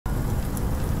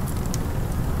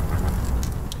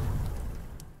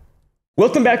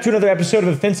Welcome back to another episode of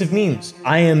Offensive Memes.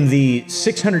 I am the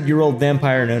 600-year-old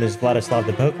vampire known as Vladislav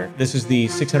the Poker. This is the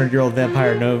 600-year-old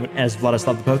vampire known as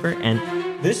Vladislav the Poker, and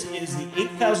this is the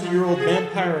 8,000-year-old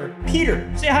vampire Peter.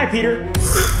 Say hi, Peter.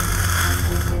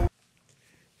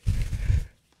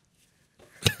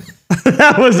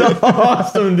 That was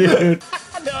awesome, dude.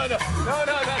 No.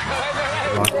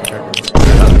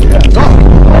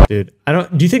 Dude,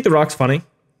 do you think The Rock's funny?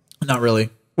 Not really.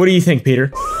 What do you think,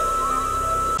 Peter?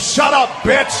 Shut up,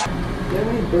 bitch! Do you have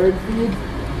any bird feed?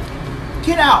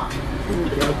 Get out!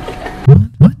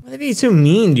 Why are they being so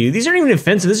mean, dude? These aren't even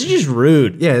offensive. This is just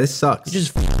rude. Yeah, this sucks.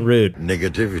 It's just rude.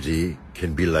 Negativity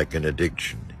can be like an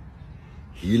addiction.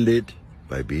 Heal it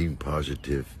by being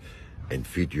positive and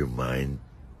feed your mind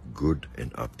good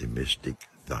and optimistic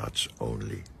thoughts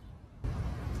only.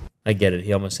 I get it.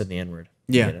 He almost said the N-word.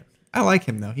 Yeah. I like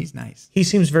him, though. He's nice. He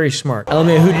seems very smart.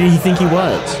 LMA, who did he think he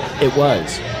was? It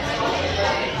was.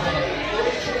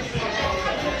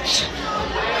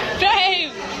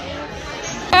 Dave!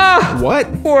 Ah!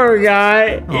 What? Poor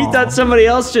guy. He thought somebody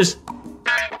else just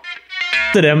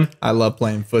at him. I love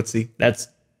playing footsie. That's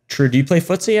true. Do you play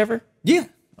footsie ever? Yeah,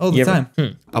 all the time.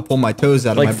 I'll pull my toes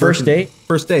out of my first date?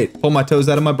 First date. Pull my toes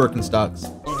out of my Birkenstocks.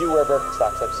 You do wear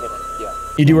Birkenstocks, I've seen it, yeah.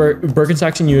 You do wear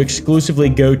Birkenstocks and you exclusively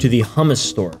go to the hummus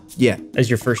store Yeah. as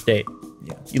your first date.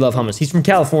 Yeah. You love hummus. He's from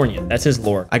California. That's his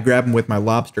lore. I grab him with my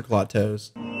lobster claw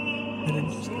toes.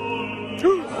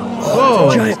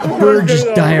 Whoa! Giant bird just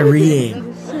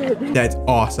diarrheaing. That's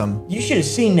awesome. You should have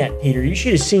seen that, Peter. You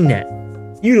should have seen that.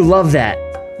 You'd love that.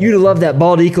 You'd love that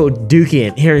bald eco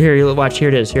Dukian. Here, watch. Here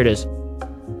it is. Here it is.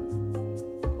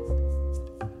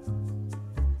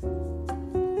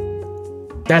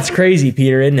 That's crazy,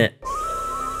 Peter, isn't it?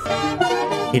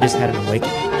 He just had an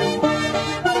awakening.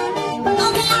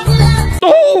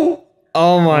 Oh!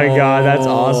 Oh my God, that's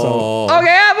awesome. Okay,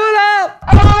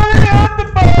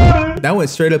 That went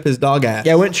straight up his dog ass.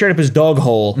 yeah, it went straight up his dog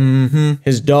hole. Mm-hmm.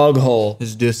 His dog hole.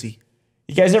 His dussy.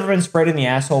 You guys ever been sprayed in the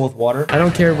asshole with water? I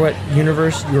don't care what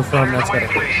universe you're from, that's gotta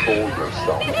hurt. Control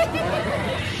yourself.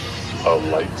 A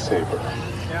lightsaber.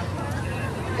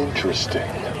 Interesting.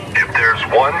 If there's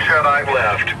one Jedi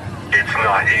left, it's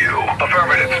not you.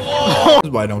 Affirmative. This is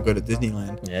why I don't go to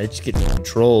Disneyland. Yeah, just get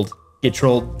trolled. Get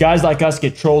trolled. Guys like us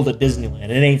get trolled at Disneyland.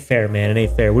 It ain't fair, man. It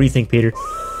ain't fair. What do you think, Peter? Oh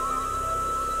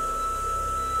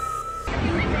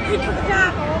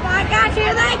my gosh,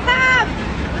 here they come!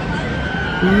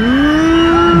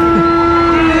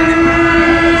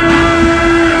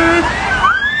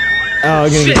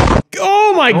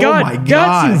 Oh my God! my That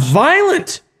gosh. seemed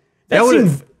violent. That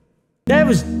would've- That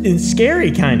was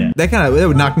scary, kind of. That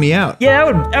would knock me out.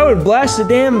 Yeah, that would blast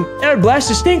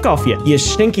the stink off you. You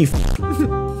stinky.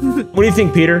 What do you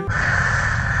think, Peter?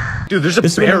 Dude, there's a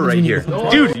bear right here.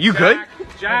 Dude, you good?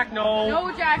 Jack, no!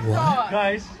 No, Jack, stop!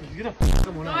 Guys,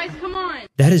 come on!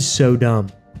 That is so dumb.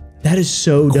 That is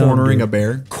so dumb. Cornering dude. a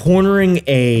bear. Cornering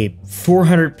a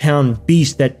 400-pound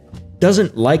beast that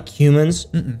doesn't like humans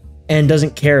and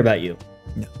doesn't care about you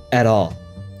at all.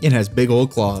 It has big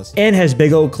old claws. And has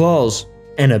big old claws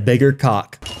and a bigger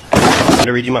cock. Can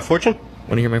I read you my fortune?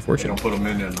 Want to hear my fortune? Don't put them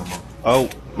in there no more. Oh,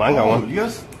 mine got one.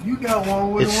 Yes, you got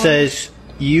one with It says,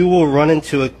 you will run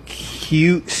into a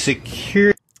cute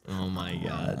security... Oh my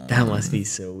God. That must be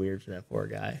so weird for that poor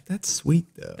guy. That's sweet,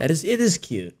 though. It is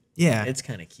cute. Yeah. It's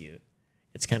kind of cute.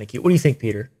 It's kind of cute. What do you think,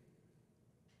 Peter?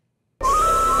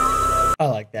 I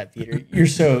like that, Peter. You're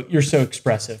so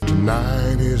expressive.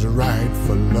 Tonight is right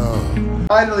for love.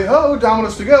 Finally, ho,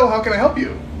 Domino's to go. How can I help you?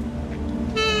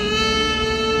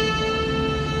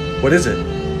 What is it?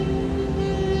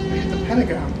 The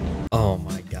Pentagon. Oh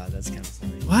my God, that's kind of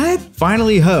funny. What?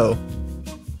 Finally, ho.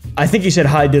 I think you said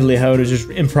hi diddly ho. It was just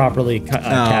improperly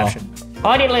captioned.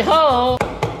 Hi diddly ho.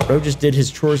 Bro just did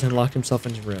his chores and locked himself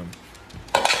in his room.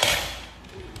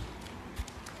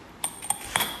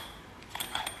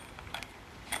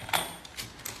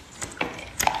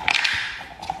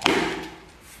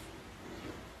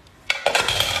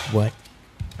 What?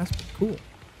 That's pretty cool.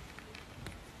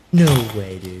 No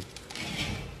way, dude.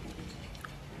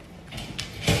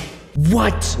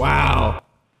 What? Wow.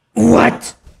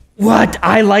 What? What?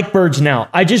 I like birds now.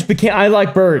 I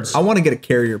like birds. I want to get a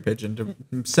carrier pigeon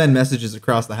to send messages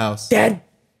across the house. That'd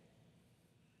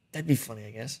be funny,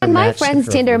 I guess. My friend's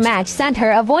Tinder match sent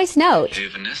her a voice note. Hey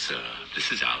Vanessa,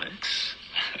 this is Alex.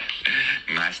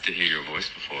 Nice to hear your voice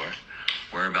before.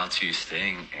 Whereabouts are you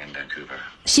staying in Vancouver?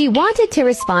 She wanted to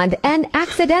respond and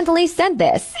accidentally sent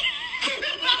this.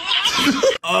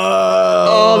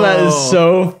 Oh, that is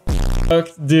so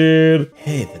fucked, dude.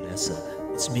 Hey, Vanessa.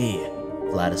 It's me,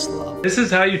 Vladislav. This is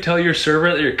how you tell your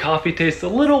server that your coffee tastes a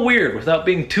little weird without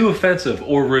being too offensive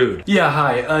or rude. Yeah,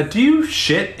 hi. Do you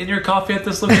shit in your coffee at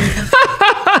this location?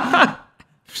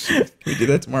 We do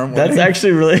that tomorrow morning. That's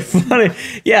actually really funny.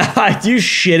 Yeah, hi, do you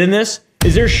shit in this?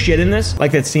 Is there shit in this?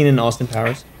 Like that scene in Austin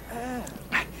Powers?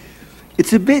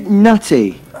 It's a bit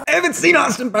nutty. I haven't seen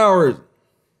Austin Powers.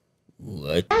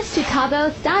 What? That's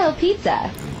Chicago-style pizza.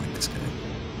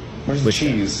 Where's the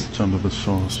cheese? It's under the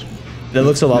sauce. That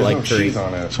looks a lot There's like no curry. cheese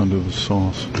on it. It's under the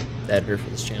sauce. Editor for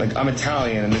this channel. Like, I'm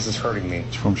Italian and this is hurting me.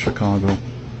 It's from Chicago.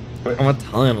 I'm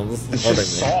Italian. It's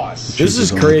just sauce. This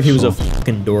is curry if he was a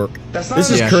fucking dork. This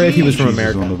is curry if he was from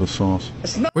America. Under the sauce.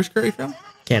 Where's Curry from?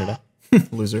 Canada.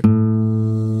 Loser.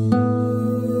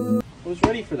 Who's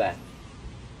ready for that?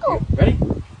 Oh. Ready?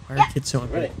 Why are kids so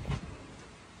unready?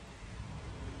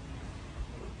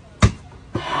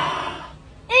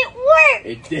 It worked!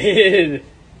 It did.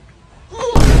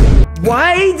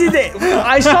 Why did they?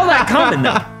 I saw that coming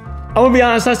though. I'm gonna be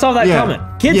honest, I saw that coming.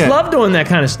 Kids love doing that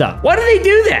kind of stuff. Why do they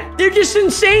do that? They're just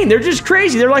insane. They're just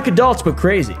crazy. They're like adults, but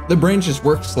crazy. The brains just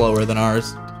work slower than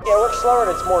ours. Yeah, it works slower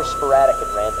and it's more sporadic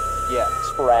and random. Yeah,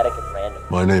 sporadic and random.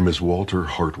 My name is Walter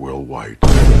Hartwell White.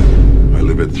 I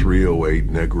live at 308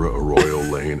 Negra Arroyo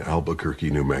Lane, Albuquerque,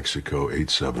 New Mexico,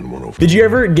 87105. Did you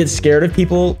ever get scared of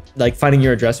people like finding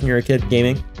your address when you were a kid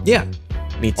gaming? Yeah.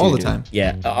 Me too. All the dude. time.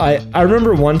 Yeah. I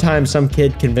remember one time some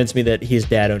kid convinced me that his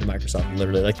dad owned Microsoft,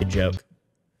 literally, like the joke.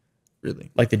 Really?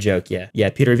 Like the joke, yeah. Yeah,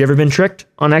 Peter, have you ever been tricked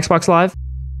on Xbox Live?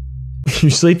 Were you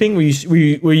sleeping? Were you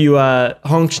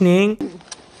honk-schneeing?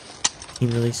 He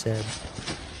really said.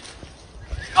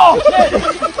 Oh,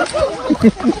 come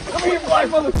here, black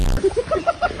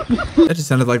motherfucker. That just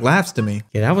sounded like laughs to me.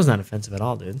 Yeah, that was not offensive at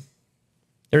all, dude.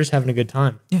 They're just having a good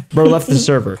time. Yeah. Bro left the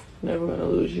server. Never gonna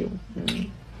lose you.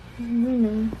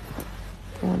 Come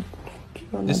on,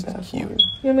 keep on This that is bath cute. water.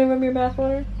 You want me to rub your bath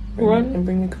water? Run and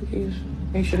bring the cookies.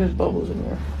 Make sure there's bubbles in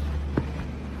there.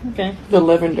 Okay. The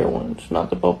lavender ones, not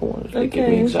the bubble ones. They give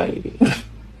me Okay. anxiety.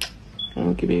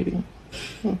 Monkey baby.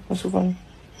 That's so funny.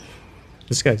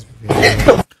 This guy's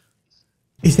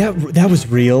Is that was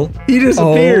real? He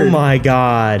disappeared. Oh my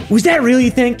god. Was that real,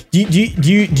 you think? Do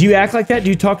you act like that? Do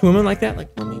you talk to women like that? Like,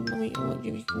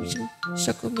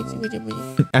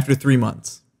 After 3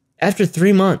 months. after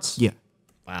 3 months? Yeah.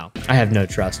 Wow. I have no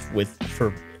trust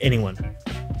for anyone.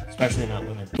 Especially not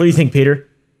women. What do you think, Peter?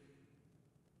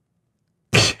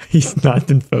 He's not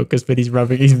in focus, but he's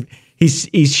rubbing.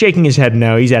 He's shaking his head.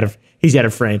 No, he's out of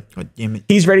frame. God damn it.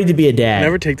 He's ready to be a dad.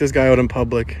 Never take this guy out in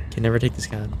public. Can never take this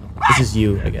guy. This is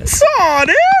you, I guess. Saw,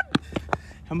 dude!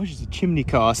 How much does a chimney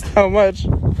cost? How much?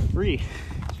 Free.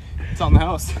 It's on the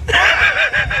house.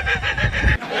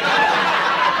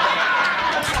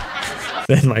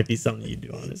 That might be something you do,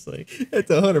 honestly.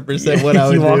 That's 100% what I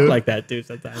would You walk do. like that too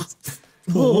sometimes.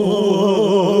 We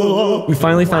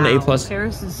finally found an A+.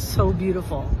 Paris is so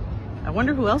beautiful. I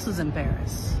wonder who else is in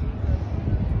Paris.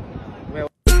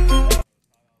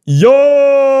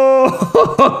 Yo!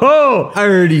 I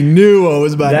already knew what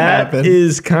was about to happen. That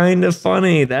is kind of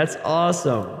funny. That's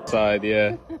awesome. Side,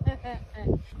 yeah.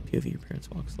 POV, your parents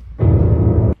walk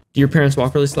slow. Do your parents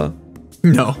walk really slow?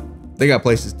 No. They got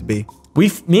places to be.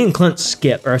 Me and Clint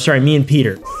me and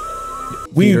Peter.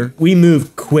 We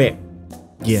move quick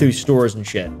through stores and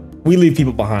shit. We leave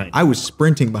people behind. I was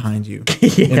sprinting behind you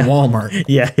Yeah. in Walmart.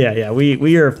 Yeah.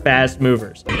 We are fast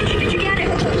movers. Did you get it?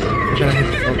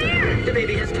 The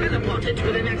baby has teleported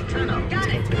to the next tunnel. Got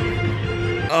it.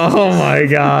 Oh my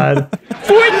god.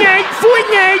 Fortnite!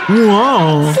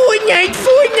 Whoa. Fortnite!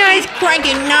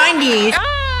 Cranking 90s.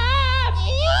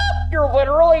 You're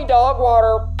literally dog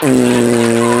water.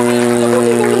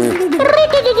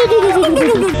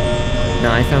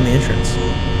 No, I found the entrance.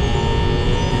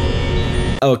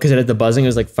 Oh, because it had the buzzing. It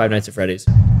was like Five Nights at Freddy's.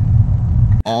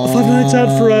 Oh. Five Nights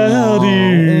at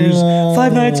Freddy's.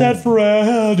 Five Nights at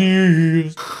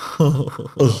Freddy's.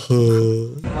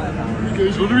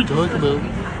 Guys, what are we talking about?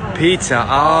 Pizza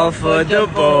all for the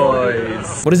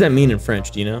boys. What does that mean in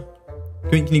French? Do you know?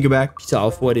 Can you go back? Pizza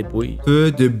au four des bois. Feu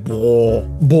de bois.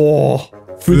 Bois.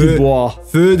 Feu de bois.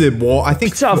 Feu de bois. I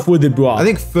think Pizza au four de bois. I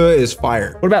think feu is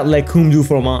fire. What about le cum du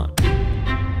fromage?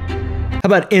 How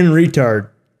about in retard?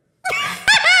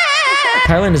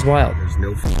 Thailand is wild. There's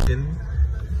no f***ing,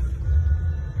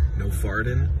 no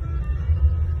farting,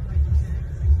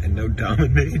 and no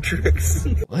dominatrix.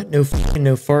 What? No f***ing,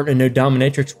 no fart, and no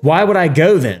dominatrix. Why would I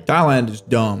go then? Thailand is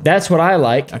dumb. That's what I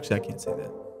like. Actually, I can't say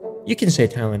that. You can say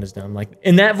Thailand is dumb. Like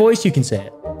in that voice, you can say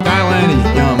it. Thailand is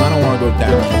dumb. I don't want to go to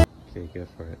Thailand. Okay, go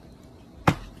for it.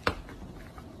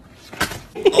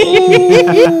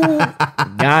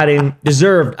 Got him.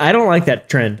 Deserved. I don't like that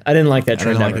trend. I didn't like that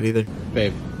trend. I don't like it either.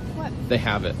 Babe. What? They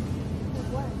have it.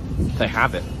 They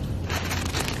have it.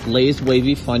 Lay's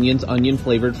wavy Funyuns onion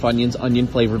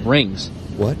flavored rings.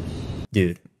 What?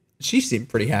 Dude. She seemed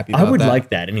pretty happy about that. I would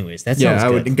like that anyways. That sounds yeah, I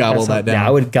good. would gobble that down. Yeah,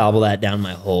 I would gobble that down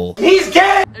my whole. He's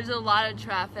dead! There's a lot of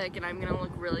traffic and I'm gonna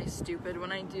look really stupid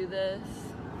when I do this.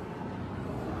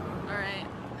 Alright.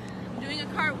 I'm doing a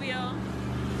cartwheel.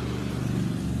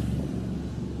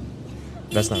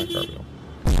 That's not a cartwheel.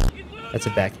 That's a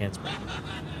back handspring.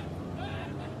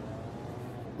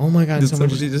 Oh my god, Did someone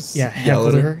somebody just heckled yell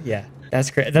at her? Yeah. That's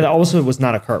great. That also was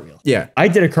not a cartwheel. Yeah. I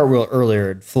did a cartwheel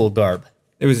earlier in full garb.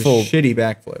 It was full, a shitty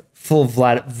backflip. Full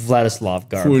Vladislav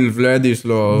garb. Full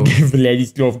Vladislav.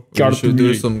 Vladislav cartwheel. We should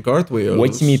do some cartwheels.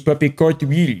 Watch me puppy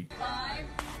cartwheel.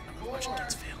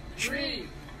 3,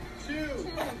 2,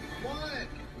 1,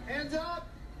 hands up.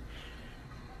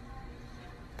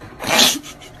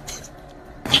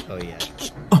 Oh yeah.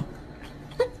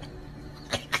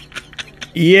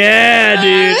 Yeah,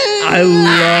 dude. I love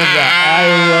that. I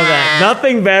love that.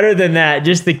 Nothing better than that.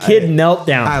 Just the kid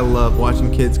meltdown. I love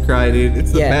watching kids cry, dude.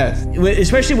 It's the best.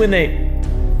 Especially when they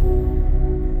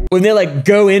like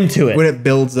go into it. When it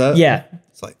builds up. Yeah.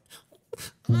 It's like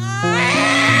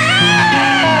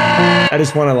I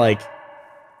just want to like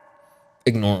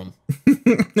ignore them.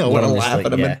 I want to laugh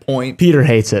at them and point. Peter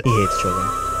hates it. He hates children.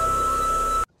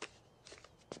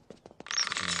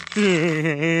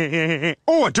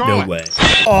 Oh, a dog. No way.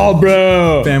 Oh,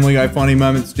 bro. Family Guy funny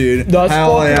moments, dude. That's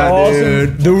fucking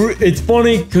awesome. Dude. It's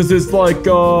funny because it's like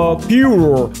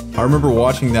pure. I remember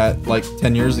watching that like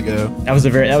 10 years ago. That was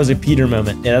a Peter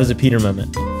moment. Yeah, that was a Peter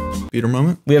moment. Peter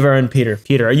moment? We have our own Peter.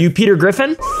 Peter, are you Peter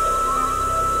Griffin?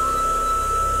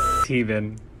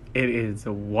 Steven, it is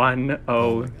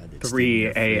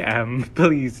 1:03 a.m.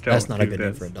 Please don't That's not do a good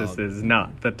this. name for a dog. This is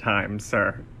not the time,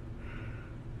 sir.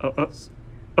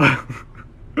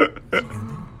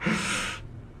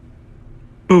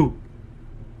 Boo.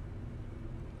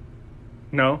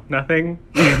 No, nothing.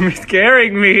 You're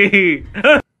scaring me.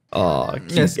 Oh, cute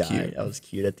That's guy. cute. That was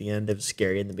cute at the end. It was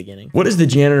scary in the beginning. What is the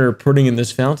janitor putting in this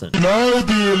fountain? Ew, bro.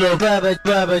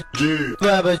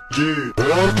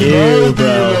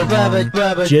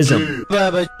 Jism.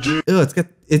 Ew,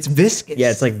 it's viscous.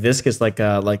 Yeah, it's like viscous, like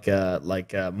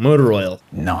motor oil.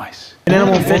 Nice. And then I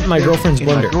won't fit in my girlfriend's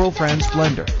blender. Girlfriend's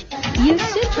blender. You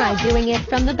should try doing it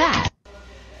from the back.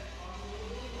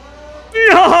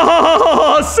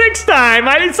 Oh, six time!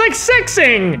 It's like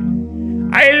sexing!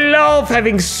 I love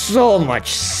having so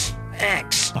much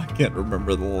sex. I can't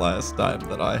remember the last time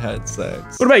that I had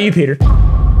sex. What about you, Peter?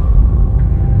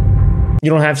 You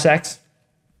don't have sex?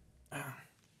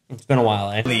 It's been a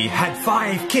while, eh? They had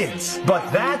 5 kids,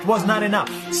 but that was not enough.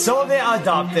 So they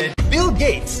adopted Bill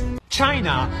Gates,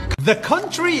 China, the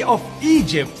country of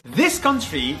Egypt, this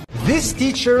country, this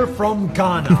teacher from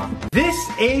Ghana, this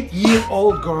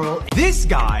 8-year-old girl, this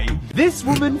guy, this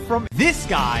woman from this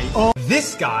guy, oh,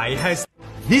 this guy has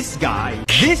this guy,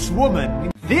 this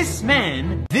woman, this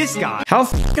man, this guy. How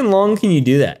fucking long can you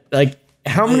do that? Like,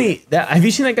 how many? Have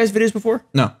you seen that guy's videos before?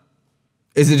 No.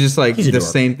 Is it just like the dork.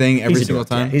 same thing every He's a single dork,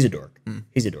 time? Yeah, he's a dork.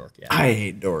 He's a dork, yeah. I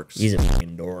hate dorks. He's a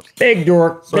fucking dork. Big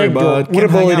dork. Sorry, big bud. dork. Would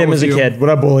have Can't hang bullied out him as a with you. kid. Would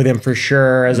have bullied him for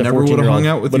sure as a 14-year-old. Never would have hung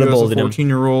out with you as a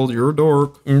 14-year-old. You're a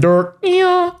dork. Dork.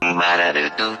 Yeah.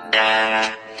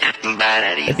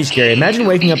 That'd be scary. Imagine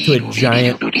waking up to a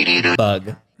giant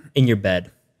bug in your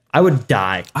bed. I would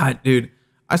die. Dude,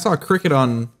 I saw a cricket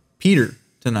on Peter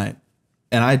tonight,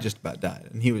 and I just about died,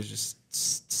 and he was just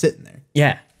sitting there.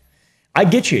 Yeah. I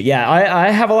get you. Yeah,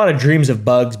 I have a lot of dreams of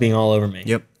bugs being all over me.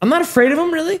 Yep. I'm not afraid of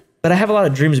them, really, but I have a lot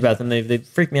of dreams about them. They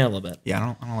freak me out a little bit.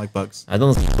 Yeah, I don't like bugs. I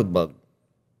don't fuck with bugs.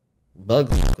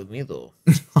 Bugs fuck with me, though.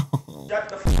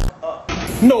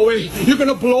 No way! You're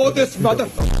gonna blow this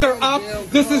motherfucker up!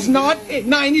 This is not a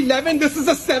 9/11, this is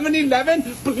a 7-Eleven!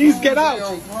 Please get out!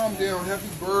 Calm down. Happy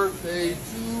birthday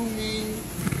to me.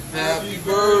 Happy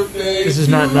birthday. This is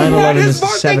not 9/11, this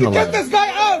is 7/11. Get this guy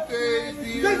out!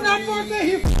 This is not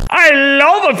birthday! I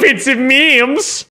love a bits of memes!